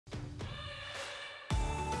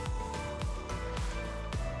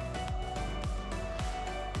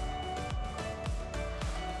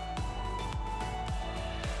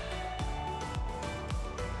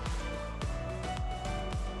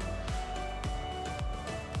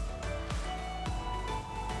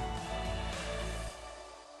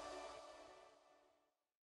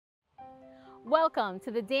Welcome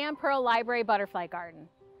to the Dan Pearl Library Butterfly Garden.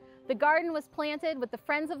 The garden was planted with the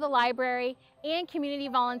Friends of the Library and community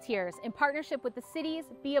volunteers in partnership with the city's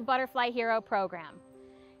Be a Butterfly Hero program.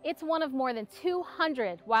 It's one of more than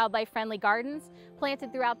 200 wildlife-friendly gardens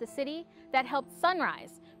planted throughout the city that helped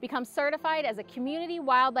Sunrise become certified as a community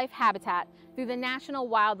wildlife habitat through the National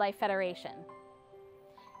Wildlife Federation.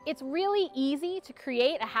 It's really easy to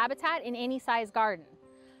create a habitat in any size garden.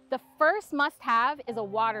 The first must-have is a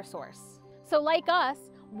water source. So like us,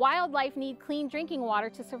 wildlife need clean drinking water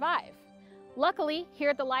to survive. Luckily, here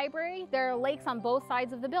at the library, there are lakes on both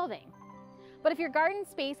sides of the building. But if your garden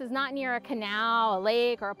space is not near a canal, a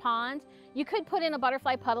lake, or a pond, you could put in a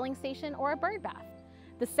butterfly puddling station or a bird bath.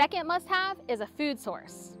 The second must-have is a food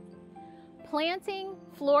source. Planting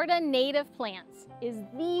Florida native plants is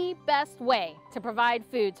the best way to provide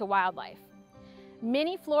food to wildlife.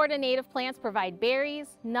 Many Florida native plants provide berries,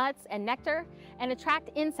 nuts, and nectar and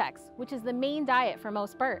attract insects, which is the main diet for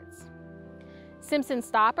most birds. Simpson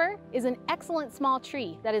stopper is an excellent small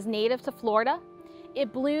tree that is native to Florida.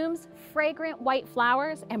 It blooms fragrant white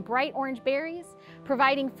flowers and bright orange berries,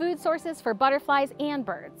 providing food sources for butterflies and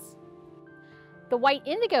birds. The white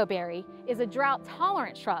indigo berry is a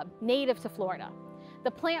drought-tolerant shrub native to Florida.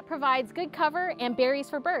 The plant provides good cover and berries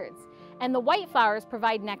for birds, and the white flowers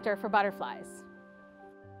provide nectar for butterflies.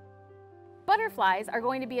 Butterflies are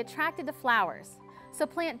going to be attracted to flowers, so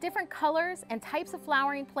plant different colors and types of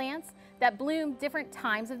flowering plants that bloom different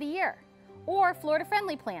times of the year, or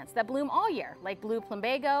Florida-friendly plants that bloom all year, like blue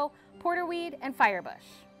plumbago, porterweed, and firebush.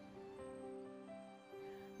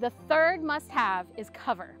 The third must-have is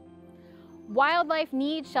cover. Wildlife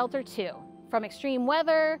needs shelter too, from extreme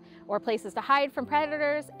weather or places to hide from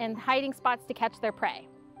predators and hiding spots to catch their prey.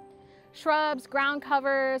 Shrubs, ground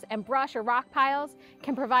covers, and brush or rock piles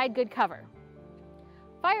can provide good cover.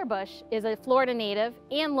 Firebush is a Florida native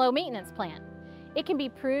and low-maintenance plant. It can be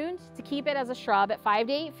pruned to keep it as a shrub at 5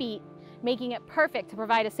 to 8 feet, making it perfect to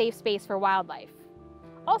provide a safe space for wildlife.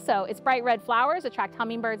 Also, its bright red flowers attract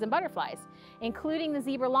hummingbirds and butterflies, including the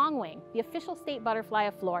zebra longwing, the official state butterfly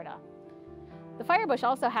of Florida. The firebush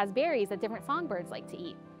also has berries that different songbirds like to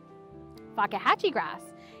eat. Fakahatchee grass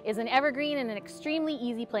is an evergreen and an extremely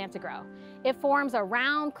easy plant to grow. It forms a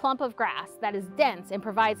round clump of grass that is dense and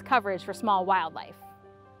provides coverage for small wildlife.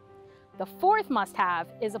 The fourth must-have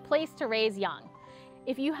is a place to raise young.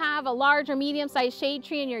 If you have a large or medium-sized shade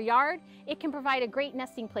tree in your yard, it can provide a great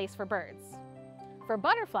nesting place for birds. For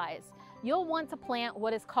butterflies, you'll want to plant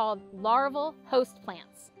what is called larval host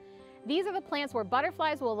plants. These are the plants where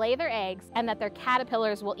butterflies will lay their eggs and that their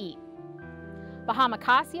caterpillars will eat. Bahama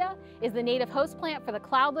cassia is the native host plant for the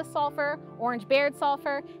cloudless sulfur, orange-bared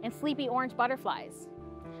sulfur, and sleepy orange butterflies.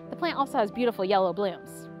 The plant also has beautiful yellow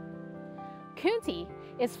blooms. Coontie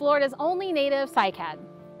is Florida's only native cycad.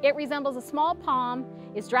 It resembles a small palm,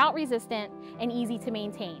 is drought-resistant, and easy to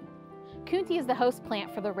maintain. Coontie is the host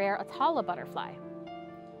plant for the rare Atala butterfly.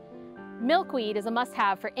 Milkweed is a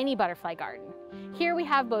must-have for any butterfly garden. Here we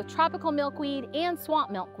have both tropical milkweed and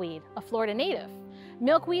swamp milkweed, a Florida native.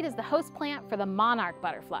 Milkweed is the host plant for the monarch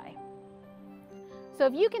butterfly. So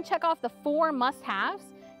if you can check off the 4 must-haves,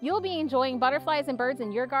 you'll be enjoying butterflies and birds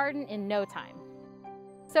in your garden in no time.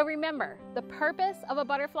 So remember, the purpose of a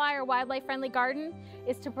butterfly or wildlife-friendly garden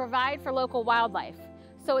is to provide for local wildlife.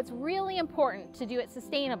 So it's really important to do it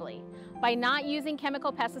sustainably by not using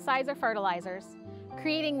chemical pesticides or fertilizers,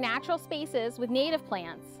 creating natural spaces with native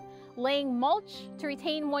plants, laying mulch to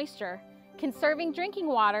retain moisture, conserving drinking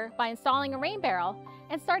water by installing a rain barrel,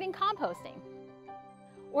 and starting composting,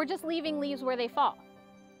 or just leaving leaves where they fall.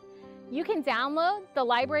 You can download the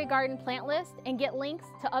Library Garden Plant List and get links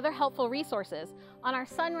to other helpful resources on our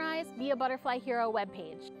Sunrise Be a Butterfly Hero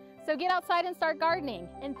webpage. So get outside and start gardening,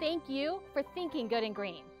 and thank you for thinking good and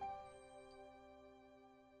green.